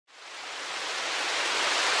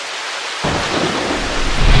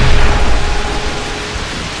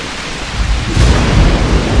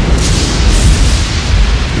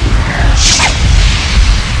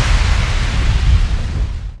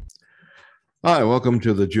Hi, welcome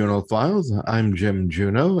to the Juno Files. I'm Jim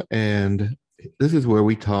Juno, and this is where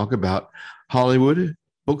we talk about Hollywood,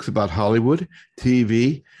 books about Hollywood,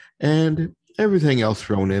 TV, and everything else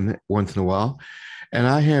thrown in once in a while. And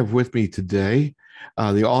I have with me today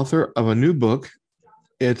the author of a new book.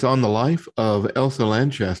 It's on the life of Elsa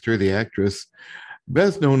Lanchester, the actress,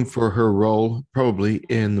 best known for her role probably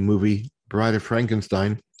in the movie Bride of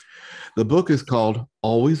Frankenstein. The book is called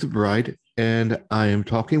Always a Bride, and I am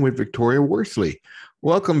talking with Victoria Worsley.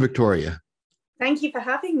 Welcome, Victoria. Thank you for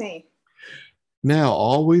having me. Now,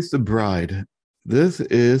 Always the Bride. This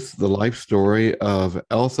is the life story of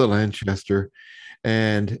Elsa Lanchester,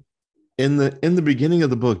 and in the beginning of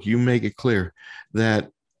the book, you make it clear that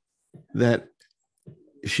that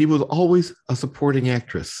she was always a supporting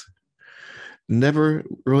actress, never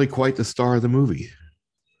really quite the star of the movie.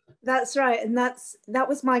 That's right. And that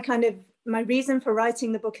was my reason for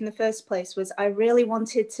writing the book in the first place was I really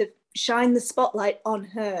wanted to shine the spotlight on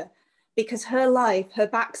her because her life, her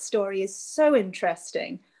backstory is so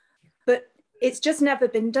interesting, but it's just never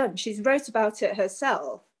been done. She's wrote about it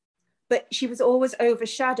herself, but she was always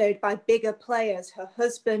overshadowed by bigger players, her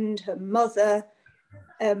husband, her mother,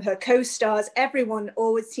 her co-stars. Everyone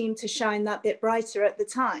always seemed to shine that bit brighter at the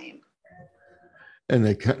time. And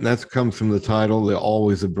that comes from the title, the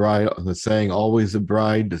always a bride, the saying, always a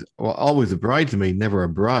bride, well, always a bridesmaid, never a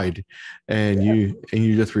bride. And Yeah.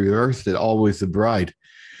 you just reversed it, always a bride.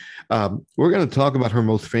 We're going to talk about her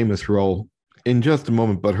most famous role in just a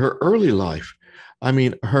moment, but her early life, I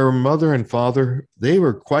mean, her mother and father, they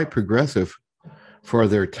were quite progressive for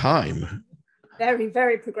their time. Very,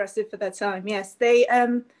 very progressive for their time. Yes, they.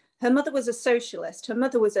 Her mother was a socialist. Her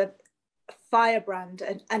mother was a firebrand,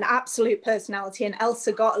 an absolute personality, and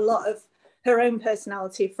Elsa got a lot of her own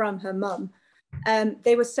personality from her mum.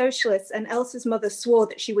 They were socialists, and Elsa's mother swore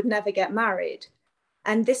that she would never get married,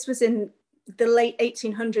 and this was in the late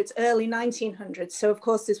 1800s, early 1900s. So of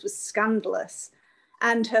course this was scandalous,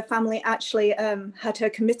 and her family actually had her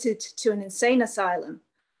committed to an insane asylum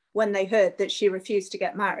when they heard that she refused to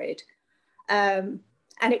get married. And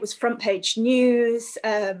it was front page news.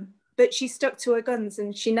 But she stuck to her guns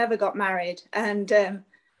and she never got married. And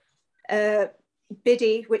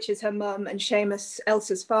Biddy, which is her mum, and Seamus,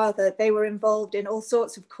 Elsa's father, they were involved in all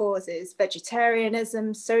sorts of causes: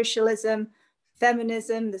 vegetarianism, socialism,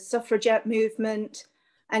 feminism, the suffragette movement.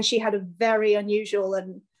 And she had a very unusual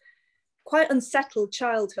and quite unsettled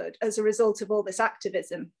childhood as a result of all this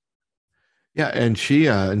activism. Yeah, and she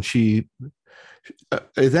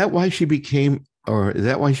is that why she became, or is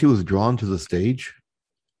that why she was drawn to the stage?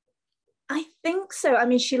 I think so. I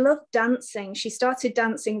mean, she loved dancing. She started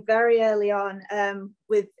dancing very early on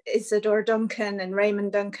with Isadora Duncan and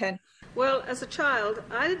Raymond Duncan. Well, as a child,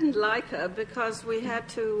 I didn't like her because we had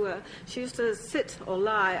to, she used to sit or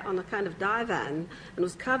lie on a kind of divan and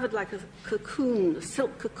was covered like a cocoon, a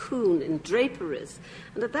silk cocoon in draperies.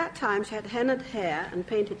 And at that time, she had hennaed hair and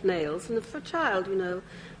painted nails. And for a child,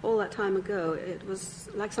 all that time ago, it was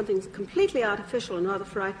like something completely artificial and rather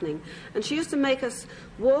frightening. And she used to make us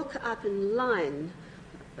walk up in line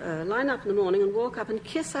up in the morning and walk up and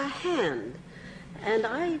kiss her hand. And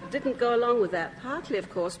I didn't go along with that, partly, of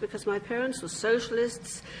course, because my parents were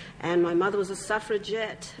socialists and my mother was a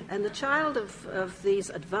suffragette. And the child of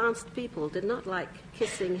these advanced people did not like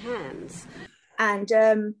kissing hands. And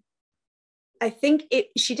I think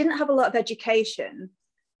she didn't have a lot of education,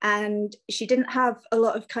 and she didn't have a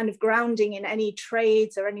lot of kind of grounding in any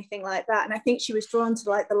trades or anything like that. And I think she was drawn to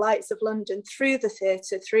like the lights of London through the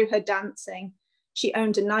theatre, through her dancing. She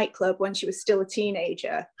owned a nightclub when she was still a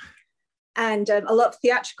teenager. And a lot of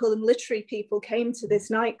theatrical and literary people came to this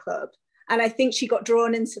nightclub. And I think she got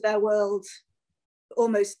drawn into their world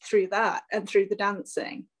almost through that and through the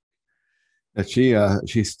dancing. That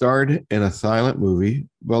she starred in a silent movie.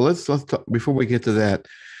 Well, let's talk, before we get to that.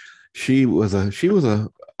 She was a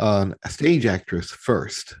stage actress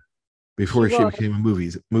first She before she was. became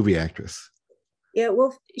a movie actress. Yeah,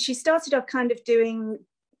 well, she started off kind of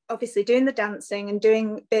obviously doing the dancing and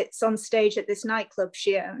doing bits on stage at this nightclub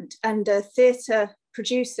she owned. And a theatre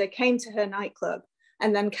producer came to her nightclub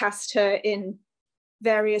and then cast her in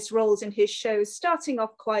various roles in his shows, starting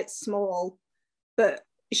off quite small, but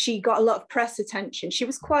she got a lot of press attention. She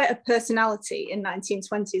was quite a personality in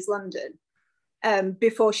 1920s London,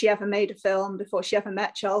 before she ever made a film, before she ever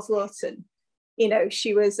met Charles Lawton.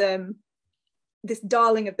 She was this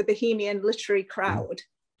darling of the Bohemian literary crowd.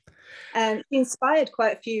 And she inspired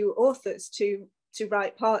quite a few authors to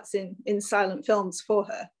write parts in silent films for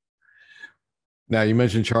her. Now you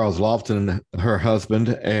mentioned Charles Lofton and her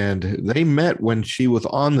husband, and they met when she was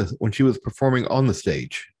performing on the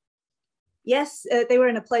stage. Yes, they were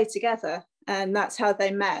in a play together. and that's how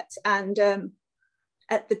they met. And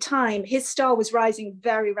at the time, his star was rising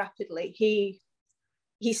very rapidly.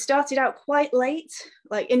 He started out quite late,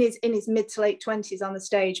 like in his mid to late 20s on the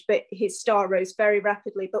stage, but his star rose very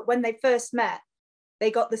rapidly. But when they first met,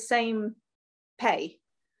 they got the same pay,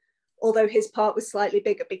 although his part was slightly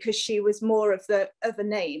bigger because she was more of a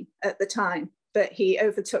name at the time. But he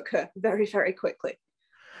overtook her very, very quickly.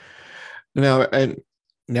 Now,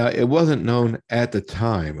 it wasn't known at the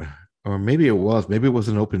time, or maybe it was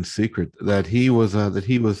an open secret that he was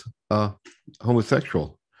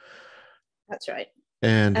homosexual. That's right.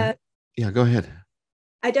 And yeah, go ahead.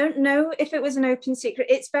 I don't know if it was an open secret.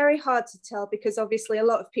 It's very hard to tell because obviously a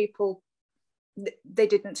lot of people, they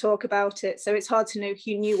didn't talk about it. So it's hard to know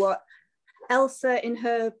who knew what. Elsa, in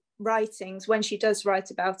her writings, when she does write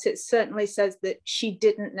about it, certainly says that she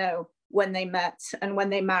didn't know when they met and when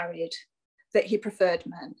they married that he preferred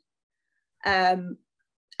men.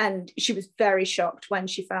 And she was very shocked when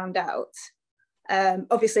she found out.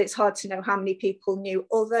 Obviously, it's hard to know how many people knew,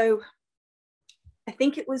 although I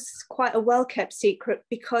think it was quite a well-kept secret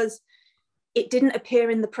because it didn't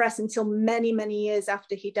appear in the press until many, many years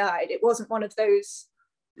after he died. It wasn't one of those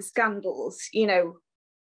scandals, you know.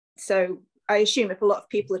 So I assume if a lot of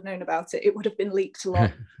people had known about it, it would have been leaked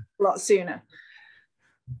a lot sooner.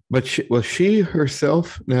 But she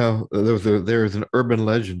herself, now there is an urban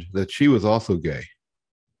legend that she was also gay.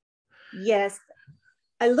 Yes,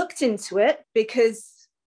 I looked into it because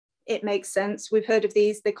it makes sense. We've heard of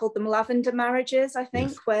these. They called them lavender marriages, I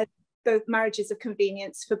think, yes, where both marriages of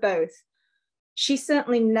convenience for both. She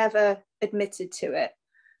certainly never admitted to it.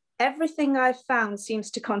 Everything I've found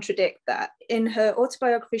seems to contradict that. In her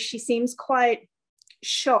autobiography, she seems quite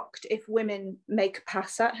shocked if women make a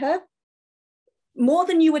pass at her. More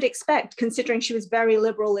than you would expect, considering she was very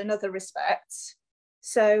liberal in other respects.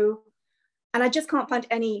 So, and I just can't find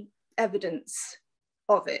any evidence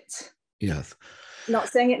of it. Yes. Not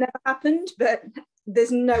saying it never happened, but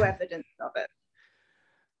there's no evidence of it.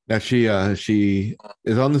 Now she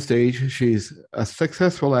is on the stage. She's a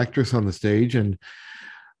successful actress on the stage,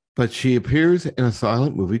 but she appears in a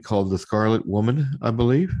silent movie called The Scarlet Woman, I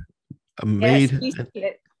believe. Yes, you've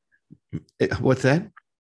seen it. What's that?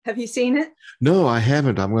 Have you seen it? No, I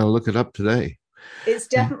haven't. I'm going to look it up today. It's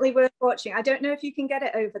definitely worth watching. I don't know if you can get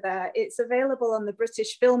it over there. It's available on the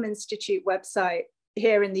British Film Institute website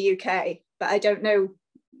here in the UK, but I don't know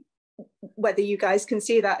whether you guys can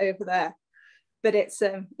see that over there. But it's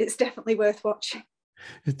definitely worth watching.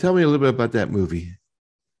 Tell me a little bit about that movie.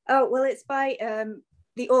 Oh, well, it's by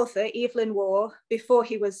the author, Evelyn Waugh. Before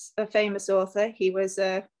he was a famous author, he was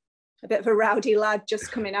a bit of a rowdy lad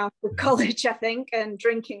just coming out of college, I think, and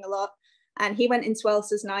drinking a lot. And he went into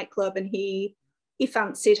Elsa's nightclub and he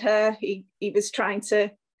fancied her. He was trying to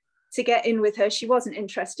get in with her. She wasn't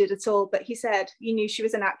interested at all, but he said, he knew she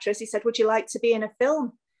was an actress. He said, would you like to be in a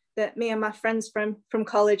film that me and my friends from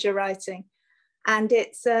college are writing? And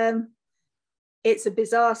it's a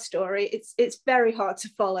bizarre story. It's very hard to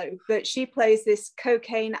follow, but she plays this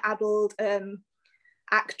cocaine-addled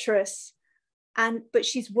actress, but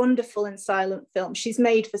she's wonderful in silent film. She's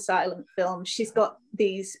made for silent film. She's got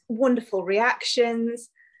these wonderful reactions.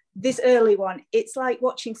 This early one, it's like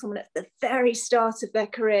watching someone at the very start of their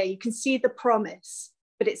career. You can see the promise,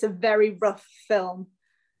 but it's a very rough film.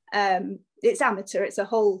 It's amateur. It's a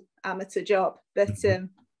whole amateur job, but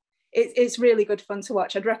it's really good fun to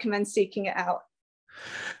watch. I'd recommend seeking it out.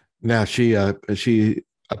 Now she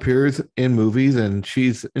appears in movies and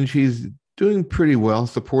she's doing pretty well,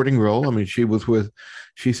 supporting role. I mean,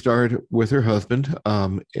 she starred with her husband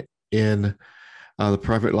in The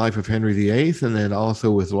Private Life of Henry VIII, and then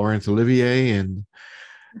also with Laurence Olivier and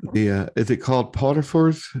is it called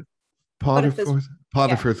Potiphar's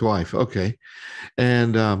Wife? Okay,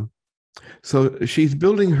 and so she's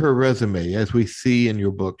building her resume, as we see in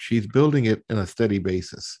your book. She's building it in a steady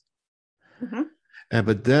basis. Mm-hmm.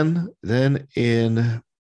 But then in,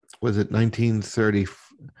 was it 1930?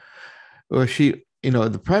 Well,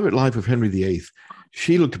 The Private Life of Henry VIII,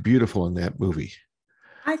 she looked beautiful in that movie.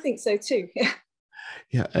 I think so too. Yeah.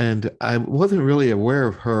 Yeah, and I wasn't really aware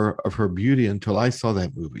of her beauty until I saw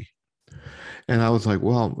that movie, and I was like,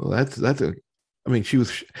 "Well, that's a." I mean, she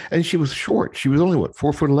was short. She was only what,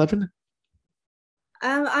 4'11"?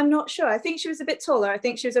 I'm not sure. I think she was a bit taller. I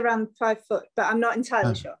think she was around 5 foot, but I'm not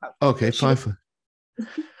entirely sure. Okay, 5 foot.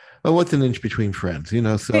 Well, what's an inch between friends,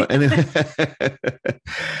 So anyway,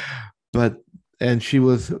 and she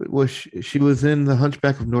was in The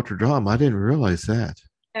Hunchback of Notre Dame. I didn't realize that.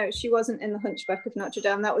 No, she wasn't in The Hunchback of Notre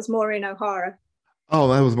Dame. That was Maureen O'Hara. Oh,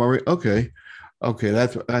 that was Maureen. Okay,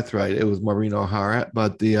 that's right. It was Maureen O'Hara.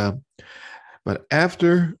 But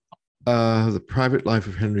after The Private Life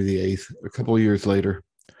of Henry VIII, a couple of years later.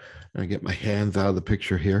 I get my hands out of the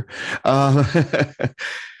picture here. Uh,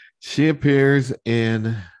 she appears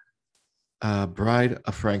in Bride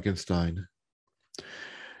of Frankenstein.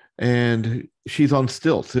 And she's on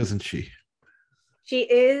stilts, isn't she? She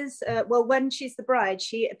is, well, when she's the bride,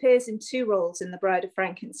 she appears in two roles in The Bride of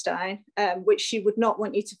Frankenstein, which she would not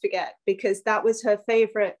want you to forget, because that was her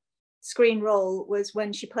favorite screen role, was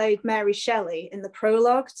when she played Mary Shelley in the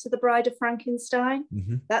prologue to The Bride of Frankenstein.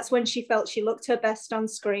 Mm-hmm. That's when she felt she looked her best on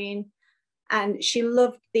screen. And she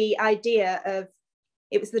loved the idea of,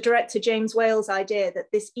 it was the director James Whale's idea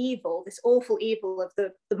that this evil, this awful evil of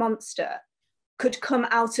the monster, could come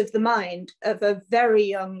out of the mind of a very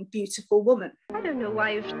young, beautiful woman. I don't know why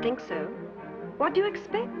you should think so. What do you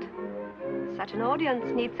expect? Such an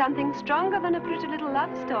audience needs something stronger than a pretty little love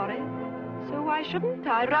story. So why shouldn't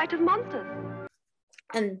I write of monsters?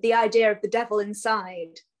 And the idea of the devil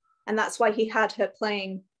inside. And that's why he had her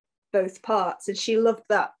playing both parts. And she loved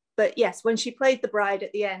that. But yes, when she played the bride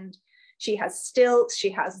at the end, she has stilts, she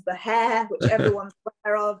has the hair, which everyone's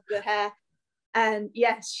aware of, the hair. And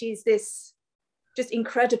yes, she's this just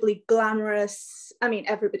incredibly glamorous. I mean,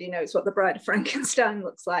 everybody knows what The Bride of Frankenstein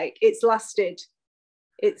looks like. It's lasted,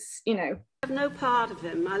 it's, you know. I have no part of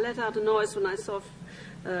him. I let out a noise when I saw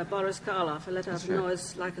Boris Karloff. I let out a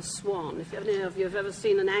noise like a swan. If any of you have ever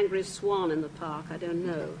seen an angry swan in the park, I don't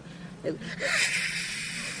know.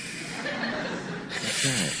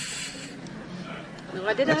 No,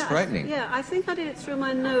 I did. That's frightening. Yeah, I think I did it through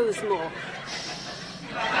my nose more.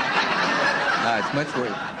 It's much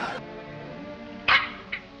worse.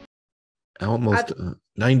 Almost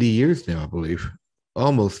 90 years now, I believe.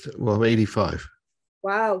 Almost, well, 85.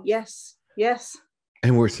 Wow, yes, yes.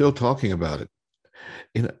 And we're still talking about it.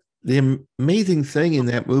 You know, the amazing thing in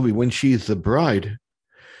that movie, when she's the bride,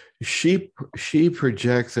 she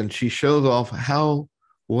projects and she shows off how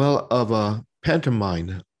well of a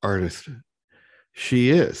pantomime artist she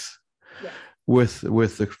is. Yeah. With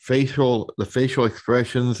the facial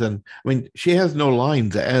expressions, and I mean, she has no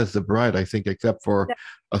lines as the bride, I think, except for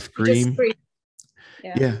a scream.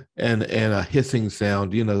 Yeah, and a hissing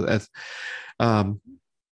sound. You know, that's how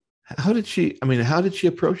did she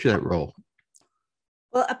approach that role?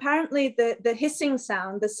 Well, apparently the hissing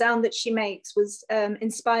sound, the sound that she makes, was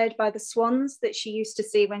inspired by the swans that she used to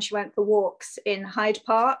see when she went for walks in Hyde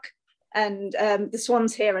Park. And the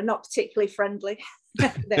swans here are not particularly friendly.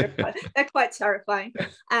 they're quite terrifying.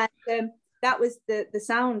 And that was the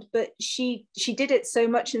sound. But she did it so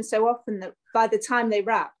much and so often that by the time they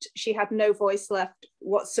wrapped, she had no voice left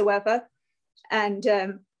whatsoever. And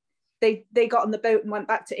they got on the boat and went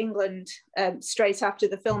back to England straight after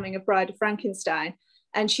the filming of Bride of Frankenstein.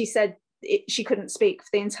 And she said she couldn't speak for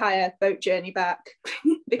the entire boat journey back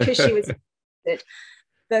because she was exhausted.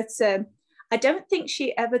 But I don't think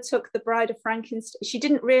she ever took The Bride of Frankenstein. She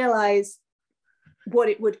didn't realize what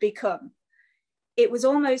it would become. It was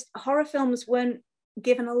almost, horror films weren't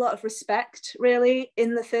given a lot of respect, really,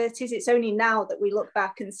 in the 30s. It's only now that we look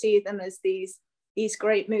back and see them as these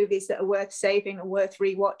great movies that are worth saving and worth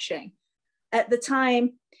rewatching. At the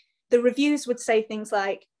time, the reviews would say things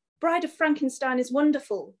like, Bride of Frankenstein is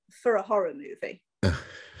wonderful for a horror movie.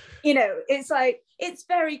 You know, it's like, it's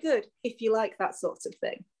very good if you like that sort of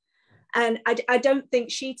thing. And I don't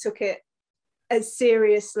think she took it as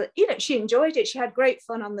seriously. You know, she enjoyed it. She had great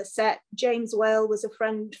fun on the set. James Whale was a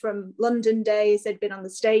friend from London days. They'd been on the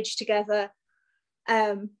stage together.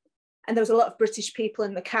 And there was a lot of British people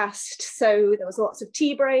in the cast. So there was lots of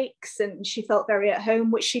tea breaks and she felt very at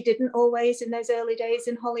home, which she didn't always in those early days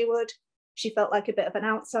in Hollywood. She felt like a bit of an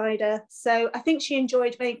outsider. So I think she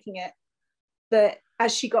enjoyed making it. But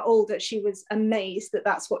as she got older, she was amazed that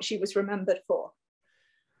that's what she was remembered for.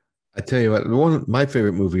 I tell you what, my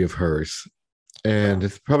favorite movie of hers, and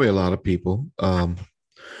it's probably a lot of people,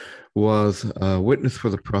 was Witness for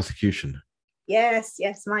the Prosecution. Yes,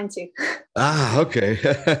 mine too. Okay.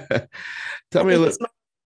 Tell me a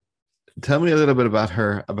little bit about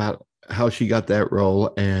her, about how she got that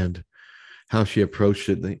role and how she approached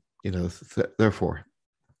it. Therefore.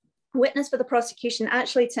 Witness for the Prosecution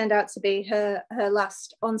actually turned out to be her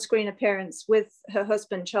last on-screen appearance with her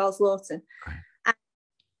husband, Charles Lawton. Right. And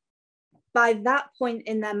by that point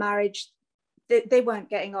in their marriage, they weren't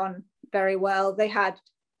getting on very well. They had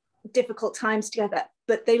difficult times together,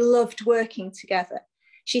 but they loved working together.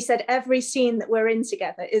 She said every scene that we're in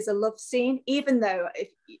together is a love scene, even though,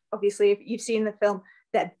 if you've seen the film,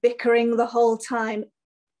 they're bickering the whole time.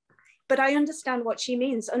 But I understand what she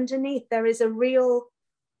means. Underneath, there is a real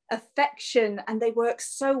affection and they work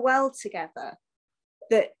so well together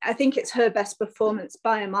that I think it's her best performance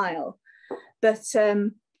by a mile. But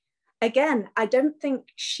again, I don't think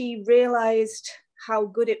she realized how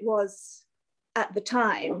good it was at the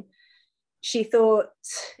time. She thought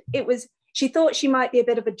she might be a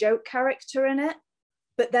bit of a joke character in it,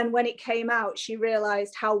 but then when it came out, she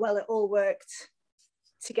realized how well it all worked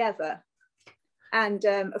together. And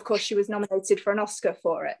of course, she was nominated for an Oscar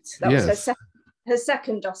for it. That was her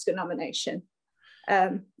second Oscar nomination,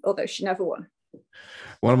 although she never won.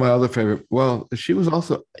 One of my other favorite. Well, she was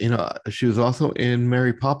also in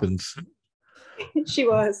Mary Poppins. She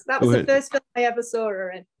was. That was the first film I ever saw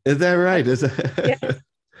her in. Is that right? Is it? Yeah.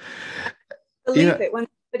 Believe it when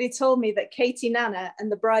somebody told me that Katie Nana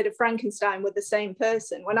and the Bride of Frankenstein were the same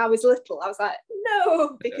person. When I was little, I was like,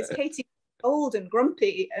 no, because Katie was old and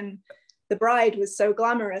grumpy, and the bride was so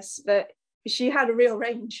glamorous, but she had a real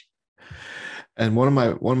range. And one of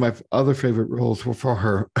my other favorite roles for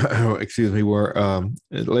her, excuse me, were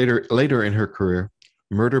later in her career,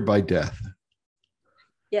 Murder by Death.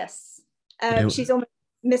 Yes, she's almost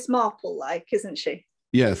Miss Marple-like, isn't she?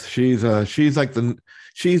 Yes, she's the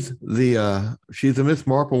Miss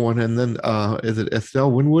Marple one, and then is it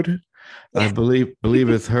Estelle Winwood? Yeah. I believe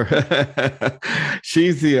it's her.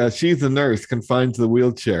 she's the nurse confined to the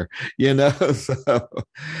wheelchair, you know. So,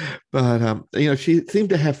 but she seemed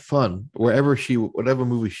to have fun whatever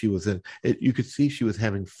movie she was in. You could see she was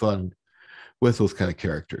having fun with those kind of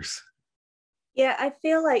characters. Yeah, I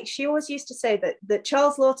feel like she always used to say that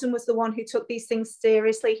Charles Laughton was the one who took these things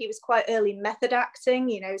seriously. He was quite early method acting,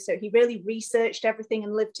 so he really researched everything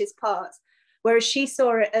and lived his parts. Whereas she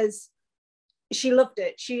saw it as, she loved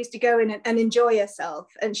it. She used to go in and enjoy herself,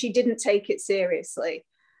 and she didn't take it seriously.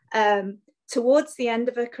 Towards the end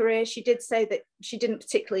of her career, she did say that she didn't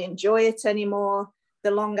particularly enjoy it anymore,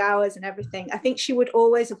 the long hours and everything. I think she would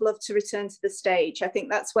always have loved to return to the stage. I think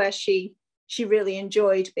that's where she really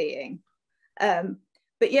enjoyed being.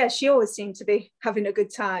 But yeah, she always seemed to be having a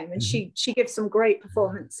good time, and she gives some great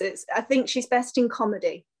performances. I think she's best in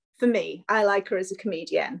comedy. For me, I like her as a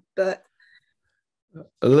comedian, but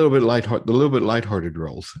a little bit lighthearted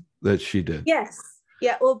roles that she did. Yes,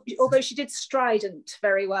 yeah. Although she did strident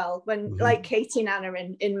very well when, like Katie Nana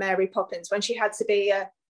in Mary Poppins, when she had to be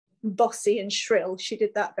bossy and shrill, she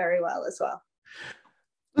did that very well as well.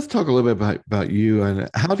 Let's talk a little bit about you, and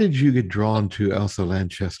how did you get drawn to Elsa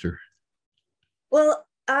Lanchester? Well,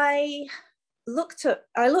 I looked her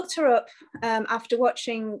up after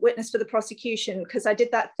watching Witness for the Prosecution, because I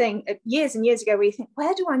did that thing years and years ago where you think,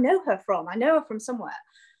 where do I know her from? I know her from somewhere.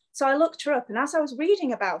 So I looked her up, and as I was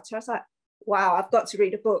reading about her, I was like, wow, I've got to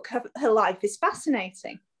read a book. Her life is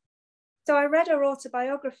fascinating. So I read her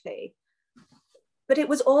autobiography, but it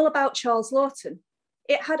was all about Charles Laughton.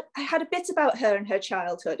 I had a bit about her and her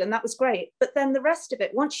childhood, and that was great. But then the rest of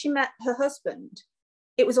it, once she met her husband,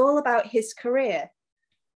 it was all about his career,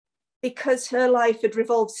 because her life had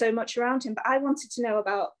revolved so much around him. But I wanted to know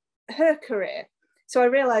about her career. So I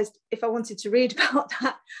realized if I wanted to read about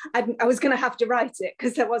that, I was going to have to write it,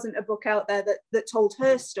 because there wasn't a book out there that told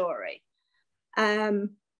her story. And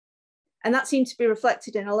that seemed to be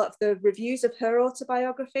reflected in a lot of the reviews of her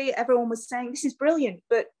autobiography. Everyone was saying, this is brilliant,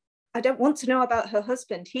 but I don't want to know about her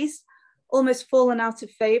husband. He's almost fallen out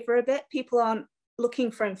of favor a bit. People aren't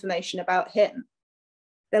looking for information about him.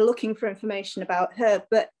 They're looking for information about her.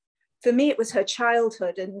 But for me, it was her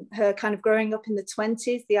childhood and her kind of growing up in the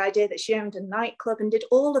 20s, the idea that she owned a nightclub and did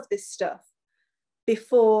all of this stuff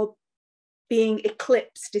before being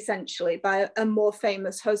eclipsed essentially by a more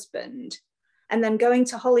famous husband, and then going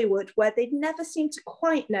to Hollywood, where they'd never seemed to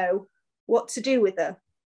quite know what to do with her.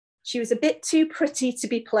 She was a bit too pretty to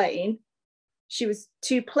be plain. She was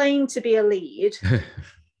too plain to be a lead.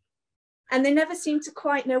 And they never seemed to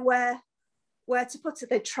quite know where to put her.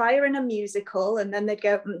 They'd try her in a musical, and then they'd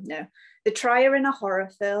go, no. They'd try her in a horror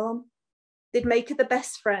film. They'd make her the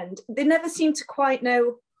best friend. They never seemed to quite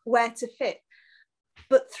know where to fit.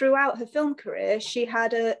 But throughout her film career, she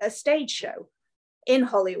had a stage show in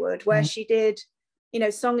Hollywood where she did,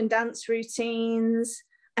 song and dance routines,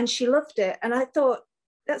 and she loved it. And I thought,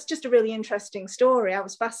 that's just a really interesting story. I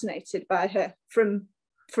was fascinated by her from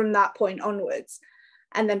that point onwards.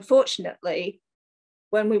 And then fortunately,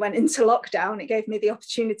 when we went into lockdown, it gave me the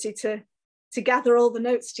opportunity to gather all the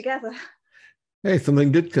notes together. Hey,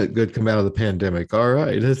 something good come out of the pandemic. All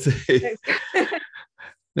right.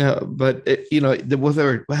 Now, but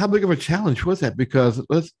how big of a challenge was that? Because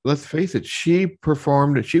let's face it, she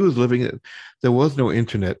performed. She was living. There was no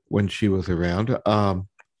internet when she was around.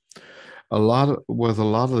 A lot of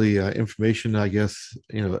the information, I guess,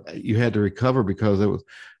 you had to recover, because it was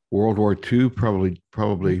World War II probably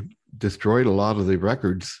destroyed a lot of the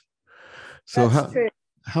records. So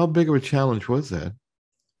how big of a challenge was that?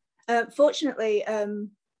 Fortunately,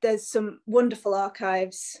 there's some wonderful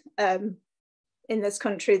archives in this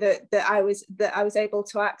country that I was able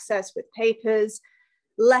to access, with papers,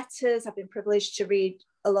 letters. I've been privileged to read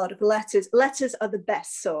a lot of letters. Letters are the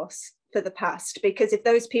best source for the past, because if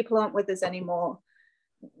those people aren't with us anymore,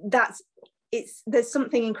 there's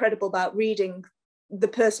something incredible about reading the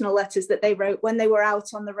personal letters that they wrote when they were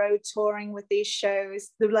out on the road touring with these shows,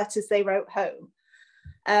 the letters they wrote home.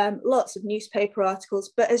 Lots of newspaper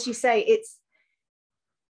articles, but as you say,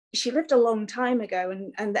 she lived a long time ago,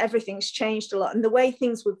 and everything's changed a lot. And the way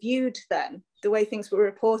things were viewed then, the way things were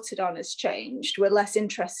reported on has changed. We're less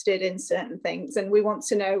interested in certain things, and we want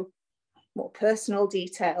to know more personal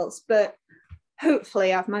details. But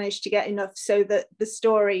hopefully I've managed to get enough so that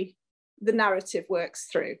the narrative works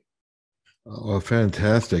through. Oh,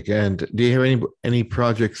 fantastic. And do you have any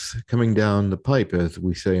projects coming down the pipe, as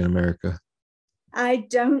we say in America? I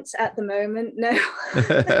don't at the moment, no.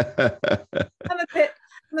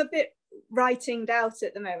 I'm a bit writing out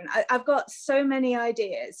at the moment. I've got so many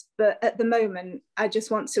ideas, but at the moment, I just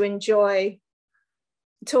want to enjoy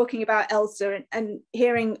talking about Elsa and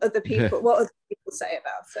hearing other people, what other people say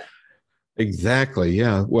about it. Exactly.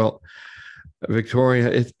 Yeah. Well, Victoria,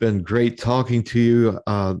 it's been great talking to you.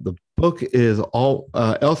 The book is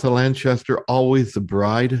Elsa Lanchester, Always the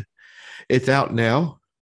Bride. It's out now.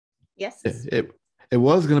 Yes. It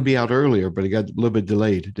was going to be out earlier, but it got a little bit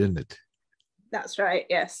delayed, didn't it? That's right.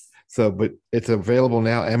 Yes. So, but it's available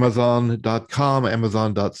now, Amazon.com,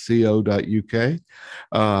 Amazon.co.uk.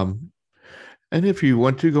 And if you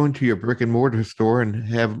want to go into your brick and mortar store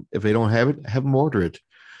and if they don't have it, have them order it.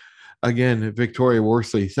 Again, Victoria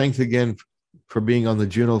Worsley, thanks again for being on the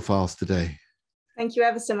Junot Files today. Thank you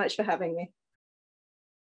ever so much for having me.